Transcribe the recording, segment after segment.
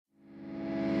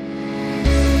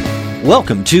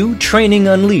Welcome to Training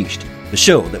Unleashed, the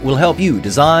show that will help you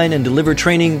design and deliver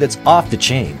training that's off the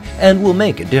chain and will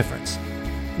make a difference.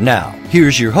 Now,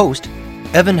 here's your host,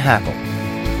 Evan Hackle.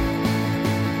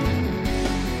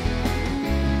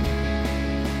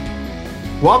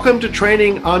 Welcome to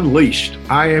Training Unleashed.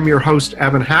 I am your host,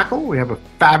 Evan Hackle. We have a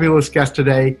fabulous guest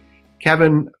today,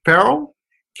 Kevin Farrell.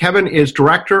 Kevin is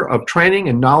Director of Training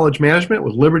and Knowledge Management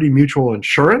with Liberty Mutual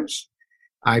Insurance.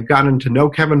 I've gotten to know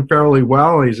Kevin fairly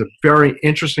well. He's a very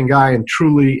interesting guy and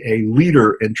truly a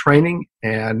leader in training.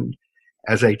 And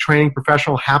as a training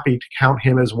professional, happy to count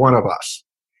him as one of us.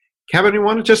 Kevin, you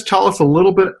want to just tell us a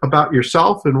little bit about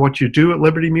yourself and what you do at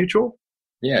Liberty Mutual?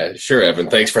 Yeah, sure, Evan.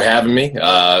 Thanks for having me.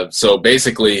 So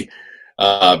basically,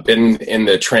 been in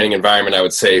the training environment, I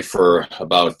would say, for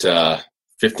about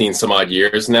 15 some odd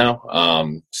years now.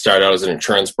 Started out as an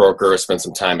insurance broker, spent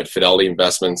some time at Fidelity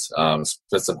Investments,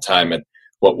 spent some time at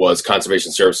what was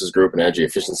Conservation Services Group, an energy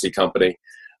efficiency company.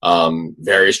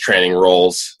 Various training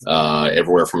roles,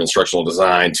 everywhere from instructional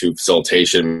design to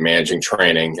facilitation, managing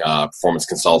training, performance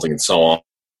consulting, and so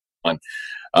on.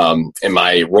 In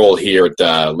my role here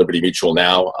at Liberty Mutual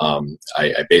now,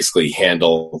 I basically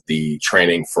handle the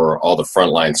training for all the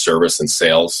frontline service and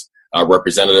sales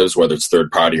representatives, whether it's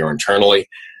third party or internally.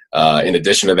 In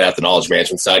addition to that, the knowledge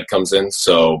management side comes in.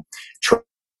 So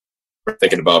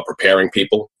thinking about preparing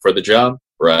people for the job,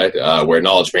 right? Where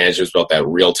knowledge management is about that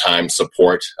real-time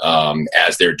support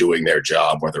as they're doing their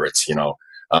job, whether it's,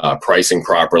 pricing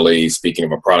properly, speaking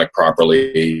of a product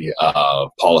properly,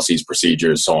 policies,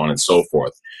 procedures, so on and so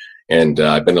forth. And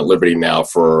I've been at Liberty now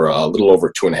for a little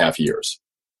over 2.5 years.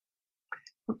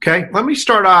 Okay, let me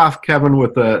start off, Kevin,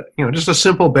 with just a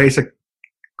simple, basic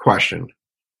question.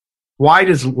 Why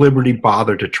does Liberty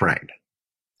bother to train?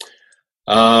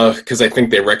 Because I think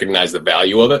they recognize the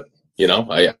value of it.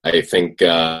 I think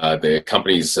the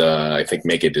companies,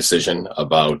 make a decision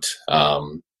about,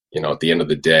 at the end of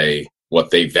the day, what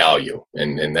they value.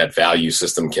 And that value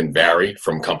system can vary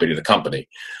from company to company.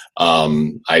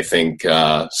 I think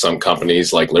some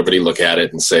companies like Liberty look at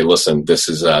it and say, listen, this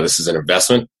is an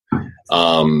investment.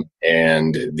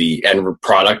 And the end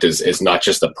product is not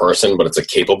just a person, but it's a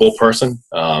capable person.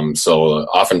 So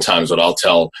oftentimes what I'll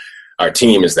tell our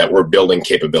team is that we're building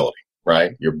capability.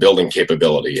 Right? You're building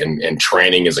capability, and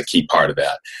training is a key part of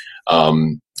that.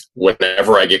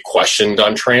 Whenever I get questioned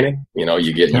on training, you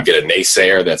get a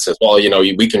naysayer that says, well,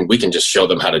 we can just show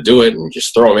them how to do it and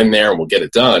just throw them in there and we'll get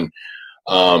it done.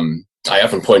 I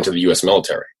often point to the U.S.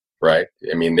 military, right?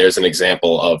 I mean, there's an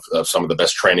example of some of the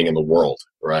best training in the world,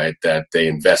 right? That they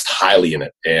invest highly in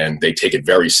it and they take it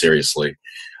very seriously.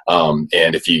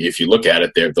 And if you look at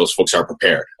it, those folks are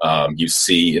prepared. You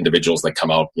see individuals that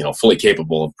come out, fully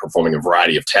capable of performing a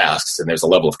variety of tasks, and there's a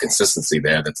level of consistency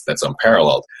there that's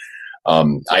unparalleled.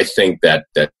 I think that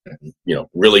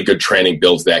really good training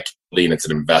builds that capability, and it's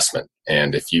an investment.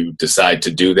 And if you decide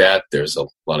to do that, there's a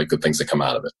lot of good things that come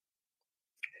out of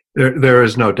it. There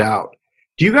is no doubt.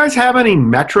 Do you guys have any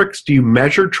metrics? Do you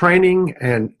measure training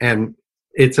and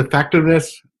its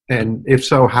effectiveness? And if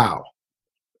so, how?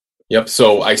 Yep.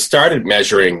 So I started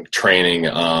measuring training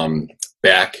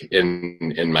back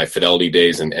in my Fidelity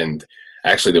days, and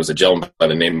actually there was a gentleman by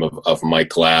the name of Mike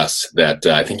Glass that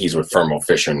I think he's with Thermo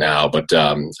Fisher now, but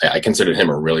I considered him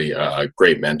a really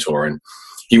great mentor, and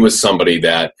he was somebody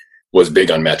that was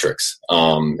big on metrics,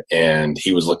 and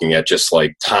he was looking at just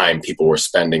like time people were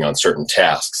spending on certain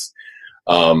tasks.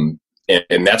 And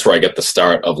that's where I get the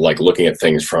start of like looking at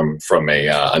things from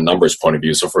a numbers point of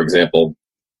view. So for example,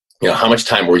 how much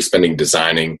time were we spending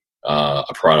designing a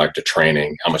product, a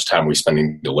training? How much time were we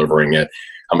spending delivering it?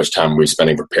 How much time were we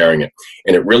spending preparing it?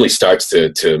 And it really starts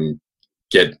to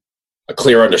get a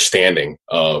clear understanding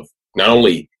of not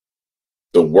only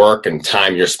the work and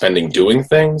time you're spending doing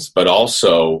things, but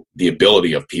also the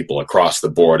ability of people across the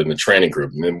board in the training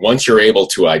group. And then once you're able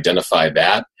to identify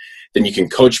that, then you can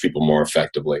coach people more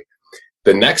effectively.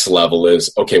 The next level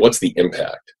is, okay, what's the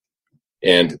impact?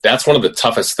 And that's one of the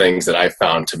toughest things that I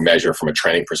found to measure from a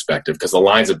training perspective, because the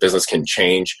lines of business can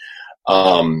change.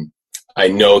 I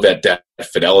know that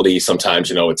Fidelity,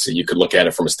 sometimes, you could look at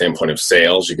it from a standpoint of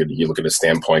sales. You look at a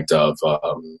standpoint of,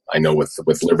 I know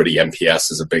with Liberty,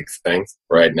 NPS is a big thing,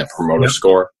 right? Net Promoter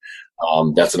Score.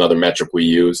 That's another metric we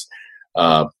use.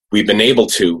 We've been able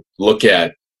to look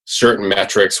at certain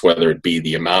metrics, whether it be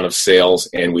the amount of sales,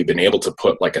 and we've been able to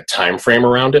put like a time frame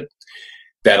around it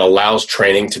that allows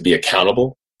training to be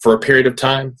accountable for a period of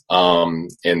time.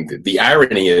 And the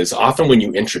irony is often when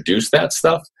you introduce that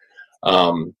stuff,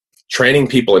 training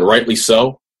people, and rightly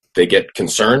so, they get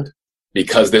concerned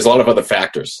because there's a lot of other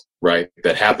factors, right,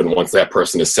 that happen once that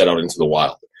person is set out into the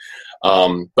wild.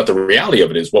 But the reality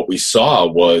of it is what we saw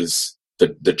was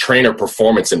the trainer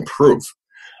performance improve.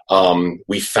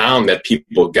 We found that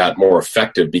people got more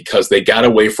effective because they got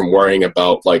away from worrying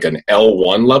about like an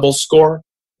L1 level score,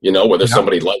 whether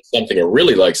somebody likes something or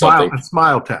really likes something. A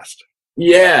smile test.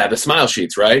 Yeah, the smile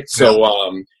sheets, right? Yeah.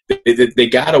 So they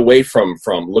got away from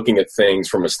looking at things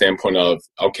from a standpoint of,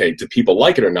 okay, do people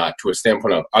like it or not, to a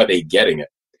standpoint of, are they getting it?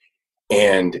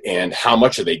 And how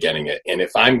much are they getting it? And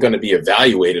if I'm going to be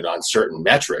evaluated on certain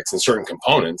metrics and certain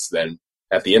components, then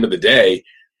at the end of the day,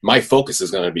 my focus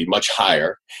is going to be much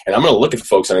higher. And I'm going to look at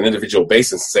folks on an individual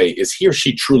basis and say, is he or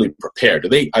she truly prepared?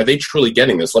 Are they truly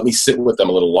getting this? Let me sit with them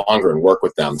a little longer and work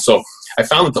with them. So I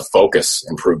found that the focus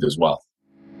improved as well.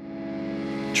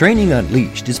 Training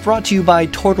Unleashed is brought to you by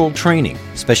Tortal Training,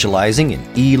 specializing in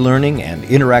e-learning and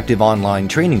interactive online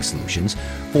training solutions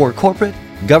for corporate,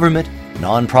 government,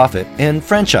 nonprofit, and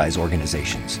franchise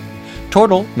organizations.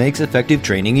 Tortal makes effective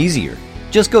training easier.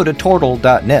 Just go to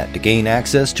tortal.net to gain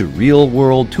access to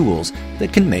real-world tools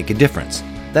that can make a difference.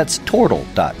 That's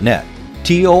tortal.net,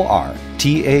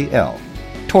 Tortal,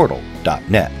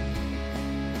 tortal.net.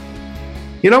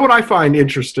 You know what I find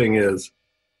interesting is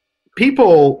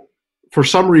people, for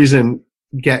some reason,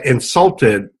 get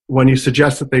insulted when you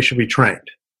suggest that they should be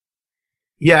trained.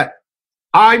 Yet,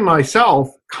 I myself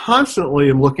constantly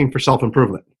am looking for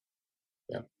self-improvement.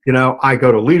 Yeah. I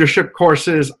go to leadership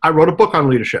courses. I wrote a book on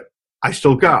leadership. I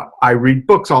still go. I read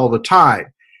books all the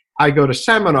time. I go to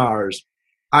seminars.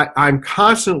 I'm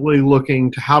constantly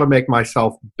looking to how to make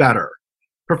myself better.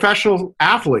 Professional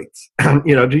athletes,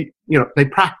 they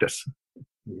practice.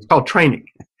 It's called training.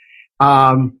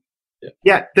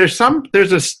 Yet there's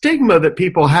a stigma that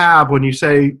people have when you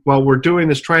say, well, we're doing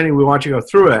this training, we want you to go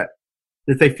through it,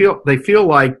 that they feel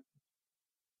like,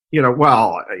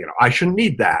 I shouldn't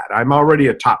need that. I'm already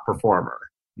a top performer.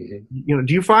 Mm-hmm.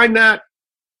 Do you find that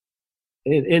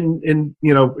in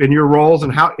your roles,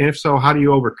 and if so, how do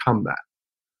you overcome that?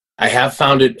 I have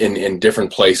found it in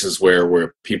different places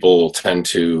where people tend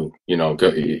to,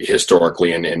 go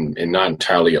historically and not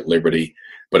entirely at Liberty,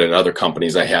 but in other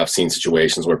companies, I have seen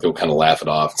situations where people kind of laugh it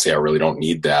off and say, I really don't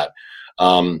need that.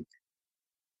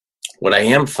 What I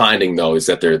am finding, though, is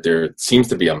that there seems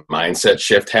to be a mindset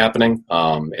shift happening.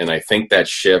 And I think that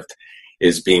shift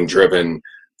is being driven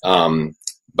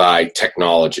by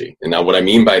technology. And now what I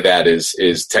mean by that is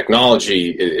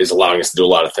technology is allowing us to do a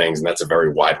lot of things, and that's a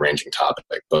very wide-ranging topic.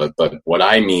 But what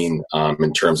I mean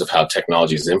in terms of how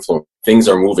technology is influencing, things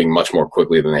are moving much more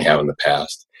quickly than they have in the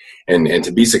past. And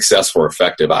to be successful or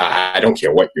effective, I don't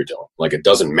care what you're doing. Like, it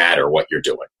doesn't matter what you're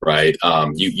doing, right?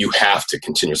 You have to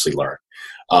continuously learn.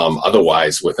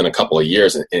 Otherwise, within a couple of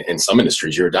years, in some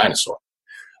industries, you're a dinosaur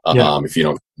if you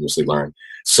don't continuously learn.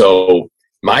 So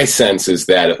my sense is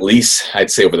that at least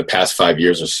I'd say over the past 5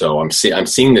 years or so, I'm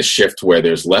seeing this shift where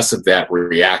there's less of that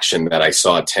reaction that I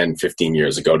saw 10, 15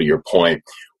 years ago, to your point,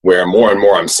 where more and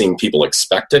more I'm seeing people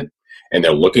expect it and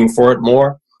they're looking for it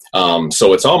more.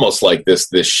 So it's almost like this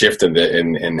shift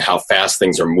in how fast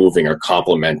things are moving are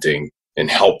complementing and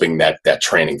helping that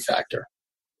training factor.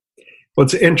 Well,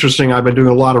 it's interesting. I've been doing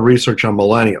a lot of research on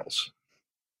millennials.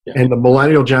 Yeah. And the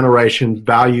millennial generation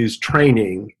values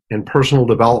training and personal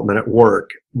development at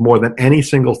work more than any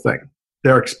single thing.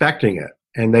 They're expecting it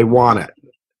and they want it.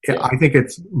 Yeah. I think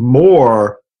it's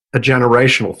more a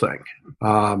generational thing.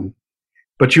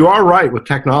 But you are right with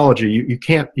technology. You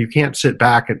can't sit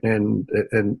back and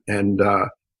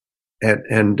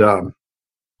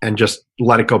just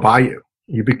let it go by you.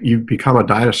 You become a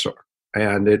dinosaur,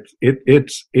 and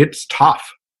it's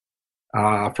tough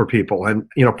for people. And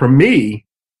for me,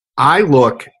 I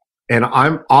look, and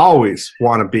I'm always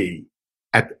want to be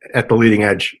at the leading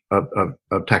edge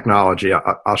of technology.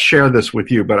 I'll share this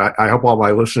with you, but I hope all my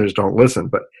listeners don't listen.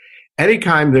 But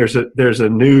anytime there's a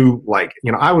new,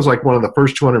 I was like one of the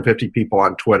first 250 people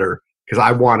on Twitter because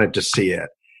I wanted to see it.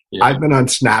 Yeah. I've been on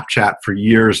Snapchat for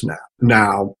years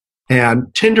now,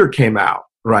 and Tinder came out,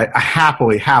 right? A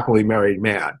happily married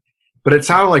man. But it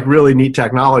sounded like really neat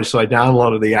technology, so I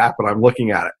downloaded the app and I'm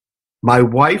looking at it. My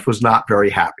wife was not very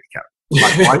happy, Kevin.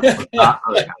 My wife was not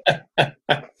very happy.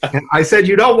 And I said,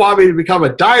 "You don't want me to become a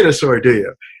dinosaur, do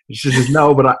you?" And she says,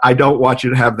 "No, but I don't want you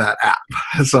to have that app."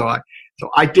 So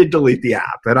I did delete the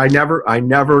app, and I never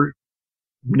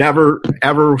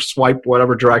ever swipe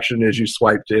whatever direction it is you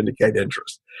swipe to indicate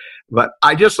interest. But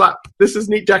I just thought, this is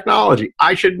neat technology.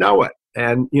 I should know it.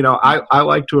 And, I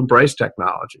like to embrace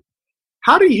technology.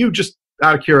 How do you, just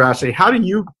out of curiosity, how do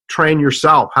you train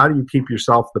yourself? How do you keep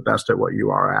yourself the best at what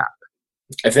you are at?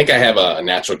 I think I have a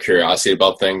natural curiosity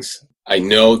about things. I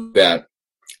know that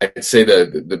I'd say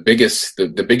the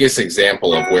biggest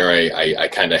example of where I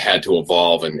kind of had to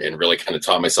evolve and really kind of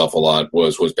taught myself a lot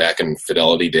was back in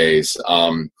Fidelity days.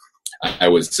 I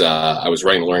was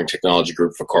running the learning technology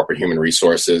group for corporate human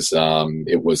resources.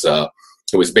 It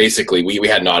was basically we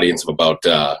had an audience of about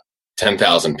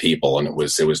 10,000 people, and it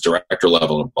was director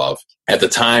level and above. At the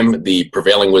time, the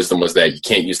prevailing wisdom was that you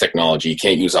can't use technology, you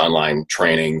can't use online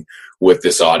training with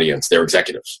this audience. They're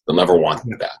executives; they'll never want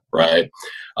that, right?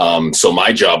 So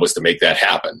my job was to make that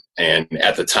happen. And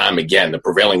at the time, again, the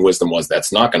prevailing wisdom was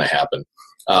that's not going to happen.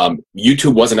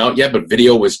 YouTube wasn't out yet, but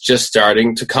video was just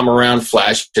starting to come around.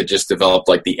 Flash had just developed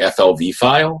like the FLV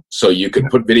file, so you could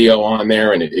put video on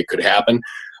there, and it could happen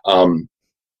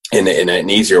in an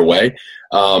easier way.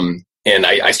 And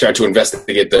I started to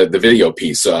investigate the video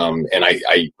piece, and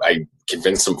I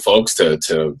convinced some folks to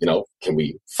can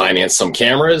we finance some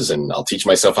cameras, and I'll teach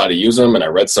myself how to use them. And I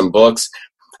read some books.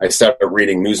 I started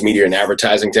reading news media and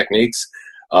advertising techniques.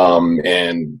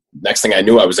 And next thing I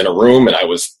knew, I was in a room and I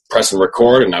was pressing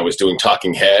record and I was doing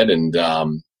talking head, and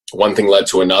one thing led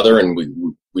to another, and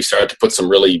we started to put some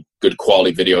really good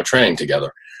quality video training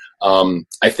together.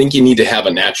 I think you need to have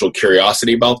a natural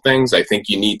curiosity about things. I think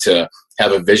you need to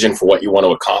have a vision for what you want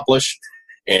to accomplish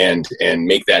and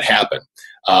make that happen.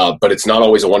 But it's not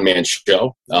always a one-man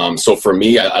show. So for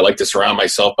me, I like to surround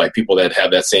myself by people that have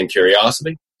that same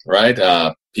curiosity, right?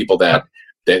 People that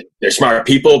they're smart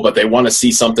people, but they want to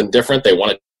see something different. They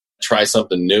want to try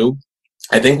something new.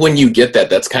 I think when you get that,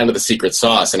 that's kind of the secret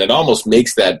sauce, and it almost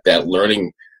makes that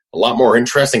learning a lot more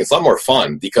interesting. It's a lot more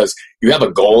fun because you have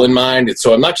a goal in mind.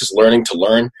 So I'm not just learning to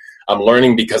learn. I'm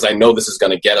learning because I know this is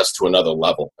going to get us to another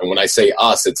level. And when I say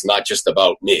us, it's not just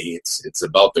about me. It's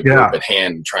about the group at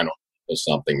hand trying to do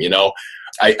something.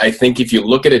 I think if you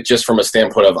look at it just from a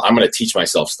standpoint of I'm going to teach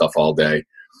myself stuff all day,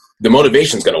 the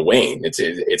motivation's going to wane.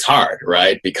 It's hard,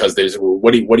 right? Because there's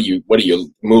what are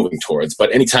you moving towards?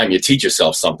 But anytime you teach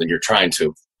yourself something, you're trying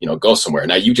to go somewhere.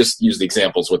 Now you just use the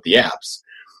examples with the apps.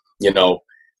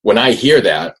 When I hear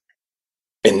that,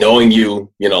 and knowing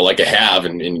you, like I have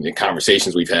in the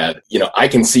conversations we've had, I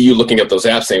can see you looking at those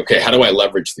apps saying, okay, how do I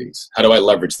leverage these? How do I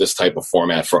leverage this type of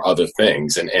format for other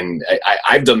things? And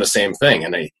I've done the same thing.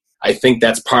 And I think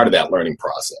that's part of that learning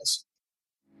process.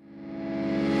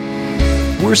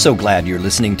 We're so glad you're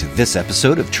listening to this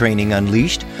episode of Training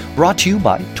Unleashed, brought to you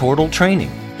by Tortal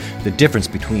Training. The difference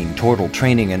between Tortal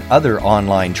Training and other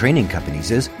online training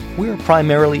companies is we're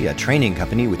primarily a training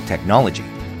company with technology,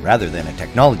 rather than a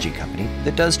technology company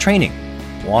that does training.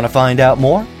 Want to find out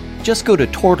more? Just go to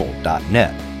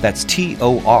tortal.net. That's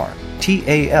Tortal,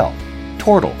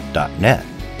 tortal.net.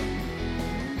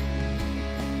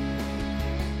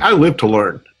 I live to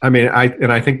learn. I mean,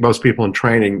 I think most people in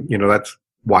training, that's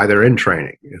why they're in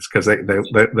training. It's because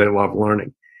they love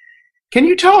learning. Can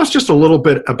you tell us just a little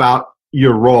bit about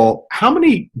your role? How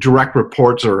many direct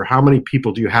reports or how many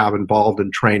people do you have involved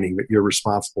in training that you're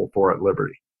responsible for at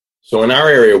Liberty? So in our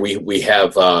area, we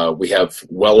have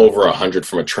well over 100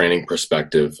 from a training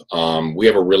perspective. We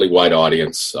have a really wide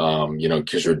audience,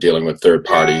 because you're dealing with third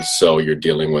parties. So you're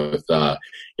dealing with,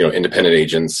 independent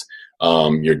agents.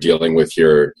 You're dealing with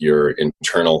your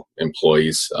internal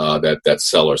employees that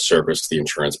sell or service the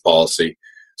insurance policy.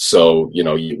 So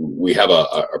we have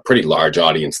a pretty large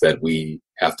audience that we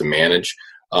have to manage.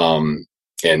 So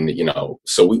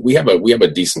we have a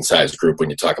decent sized group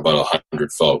when you talk about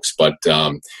 100 folks, but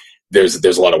there's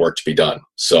a lot of work to be done.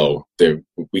 So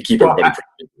we keep everybody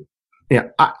pretty busy. Yeah,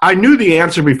 I knew the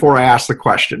answer before I asked the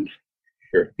question,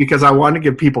 sure, because I want to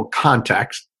give people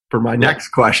context for my next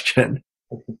question,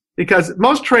 because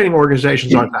most training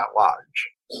organizations aren't that large.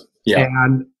 Yeah.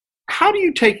 And how do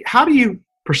you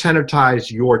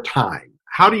percentize your time?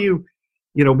 How do you,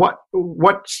 what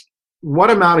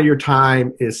amount of your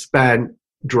time is spent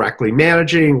directly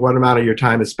managing? What amount of your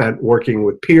time is spent working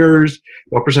with peers?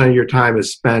 What percent of your time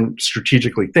is spent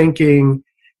strategically thinking?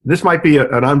 This might be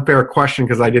an unfair question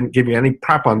because I didn't give you any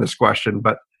prep on this question,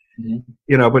 but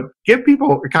but give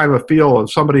people kind of a feel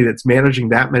of somebody that's managing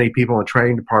that many people in a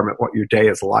training department, what your day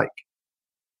is like.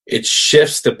 It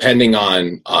shifts depending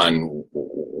on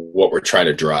what we're trying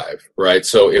to drive, right?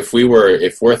 So if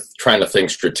we're trying to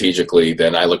think strategically,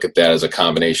 then I look at that as a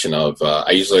combination of, I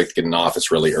usually like to get in the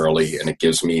office really early, and it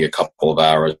gives me a couple of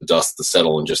hours of dust to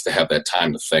settle and just to have that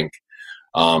time to think.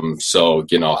 So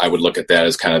I would look at that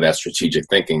as kind of that strategic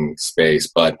thinking space,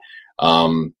 but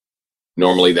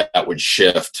normally that would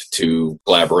shift to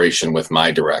collaboration with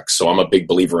my directs. So I'm a big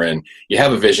believer in you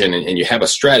have a vision and you have a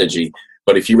strategy,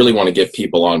 but if you really want to get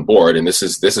people on board, and this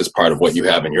is part of what you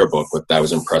have in your book, what I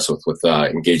was impressed with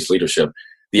Engaged Leadership.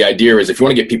 The idea is if you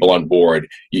want to get people on board,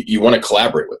 you want to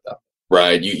collaborate with them.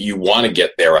 right? You want to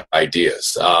get their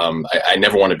ideas. I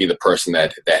never want to be the person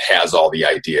that has all the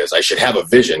ideas. I should have a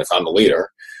vision if I'm the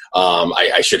leader.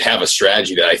 I should have a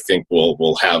strategy that I think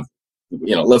will have,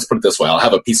 let's put it this way. I'll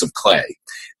have a piece of clay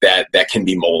that can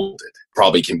be molded,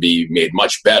 probably can be made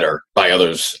much better by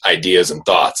others' ideas and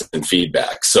thoughts and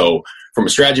feedback. So from a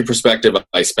strategy perspective,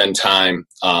 I spend time,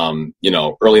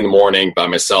 early in the morning by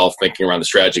myself thinking around the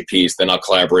strategy piece. Then I'll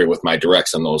collaborate with my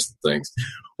directs on those things.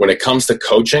 When it comes to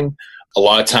coaching, a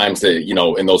lot of times,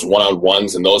 in those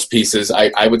one-on-ones and those pieces,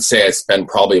 I would say I spend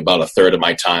probably about a third of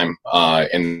my time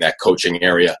in that coaching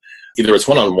area. Either it's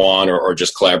one-on-one or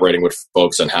just collaborating with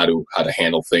folks on how to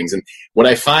handle things. And what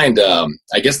I find,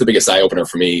 I guess the biggest eye-opener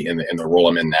for me in the role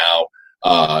I'm in now,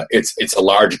 it's a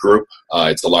large group.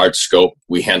 It's a large scope.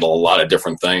 We handle a lot of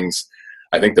different things.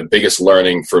 I think the biggest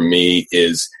learning for me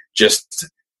is just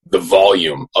the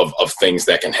volume of things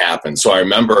that can happen. So I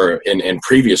remember in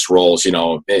previous roles, I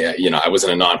was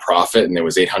in a nonprofit and there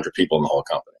was 800 people in the whole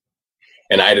company.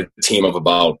 And I had a team of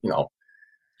about,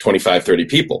 25, 30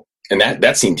 people. And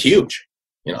that seemed huge.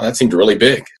 That seemed really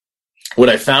big. What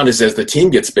I found is as the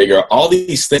team gets bigger, all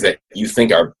these things that you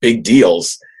think are big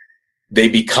deals, they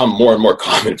become more and more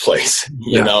commonplace,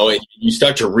 and you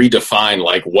start to redefine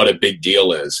like what a big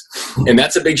deal is. And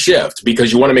that's a big shift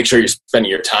because you want to make sure you're spending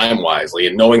your time wisely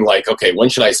and knowing like, okay, when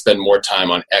should I spend more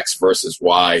time on X versus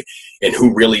Y and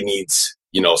who really needs,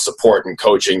 support and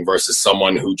coaching versus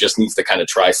someone who just needs to kind of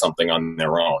try something on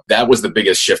their own. That was the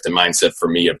biggest shift in mindset for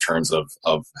me in terms of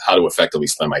how to effectively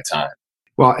spend my time.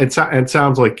 Well, it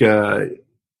sounds like a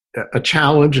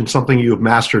challenge and something you've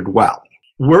mastered well.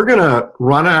 We're going to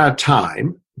run out of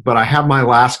time, but I have my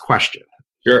last question.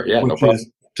 Sure, yeah, no problem.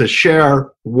 To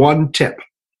share one tip,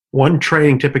 one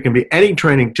training tip. It can be any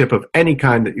training tip of any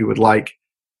kind that you would like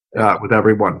with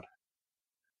everyone.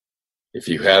 If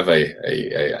you have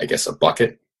I guess a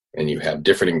bucket and you have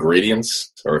different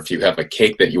ingredients, or if you have a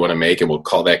cake that you want to make, and we'll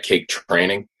call that cake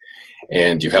training,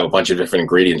 and you have a bunch of different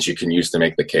ingredients you can use to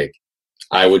make the cake,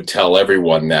 I would tell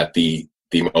everyone that the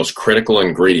most critical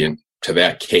ingredient to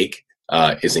that cake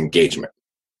is engagement.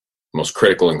 Most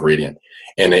critical ingredient.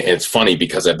 And it's funny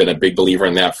because I've been a big believer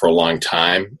in that for a long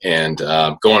time. And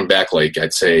going back, like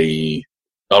I'd say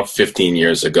about 15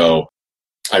 years ago,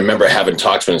 I remember having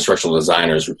talks with instructional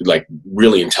designers, like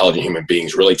really intelligent human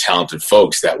beings, really talented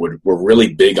folks that were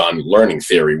really big on learning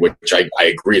theory, which I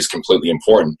agree is completely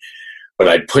important. But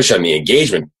I'd push on the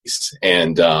engagement piece.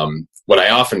 And what I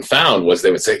often found was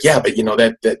they would say, yeah, but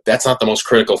that's not the most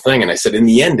critical thing. And I said, in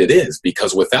the end, it is,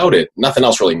 because without it, nothing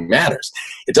else really matters.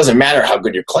 It doesn't matter how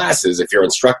good your class is if your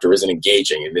instructor isn't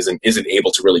engaging and isn't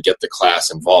able to really get the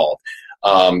class involved.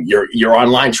 Your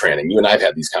online training, you and I have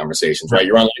had these conversations, right?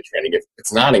 Your online training, if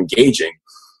it's not engaging,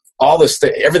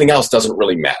 everything else doesn't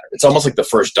really matter. It's almost like the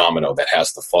first domino that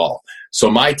has to fall. So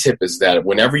my tip is that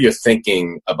whenever you're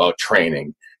thinking about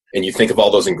training, and you think of all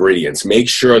those ingredients, make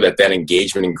sure that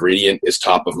engagement ingredient is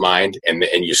top of mind, and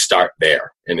you start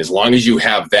there. And as long as you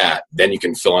have that, then you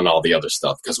can fill in all the other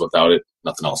stuff, because without it,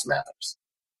 nothing else matters.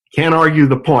 Can't argue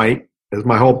the point, as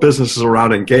my whole business is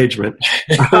around engagement.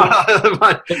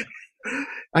 But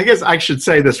I guess I should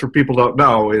say this for people who don't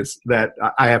know, is that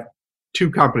I have two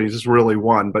companies. It's really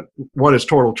one, but one is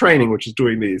Total Training, which is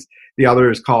doing these. The other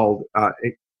is called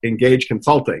Engage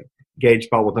Consulting, Engage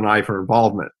spelled with an I for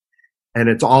involvement. And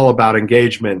it's all about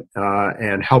engagement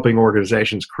and helping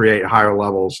organizations create higher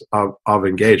levels of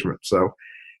engagement. So,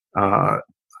 I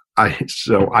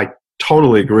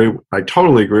totally agree. I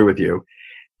totally agree with you.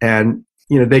 And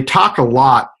they talk a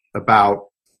lot about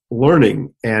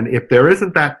learning. And if there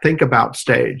isn't that think about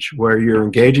stage where you're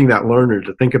engaging that learner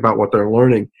to think about what they're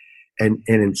learning, and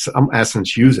in some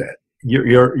essence use it,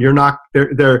 you're not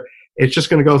there. It's just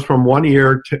going to go from one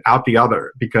ear to out the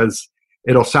other, because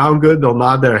it'll sound good. They'll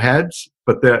nod their heads,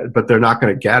 but they're not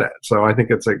going to get it. So I think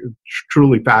it's a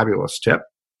truly fabulous tip.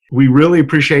 We really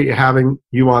appreciate having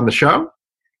you on the show,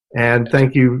 and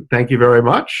thank you very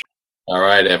much. All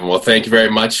right, Evan. Well, thank you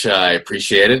very much. I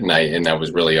appreciate it, and I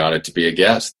was really honored to be a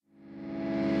guest.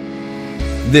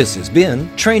 This has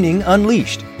been Training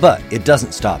Unleashed, but it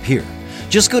doesn't stop here.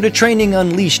 Just go to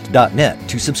trainingunleashed.net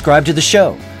to subscribe to the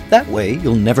show. That way,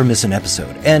 you'll never miss an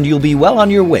episode, and you'll be well on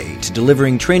your way to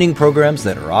delivering training programs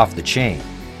that are off the chain.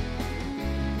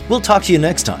 We'll talk to you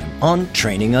next time on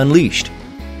Training Unleashed.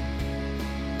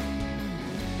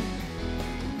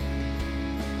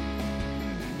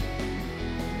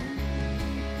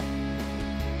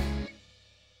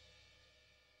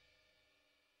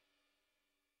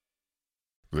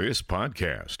 This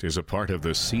podcast is a part of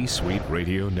the C-Suite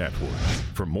Radio Network.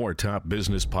 For more top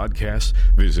business podcasts,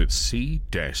 visit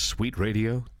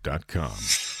c-suiteradio.com.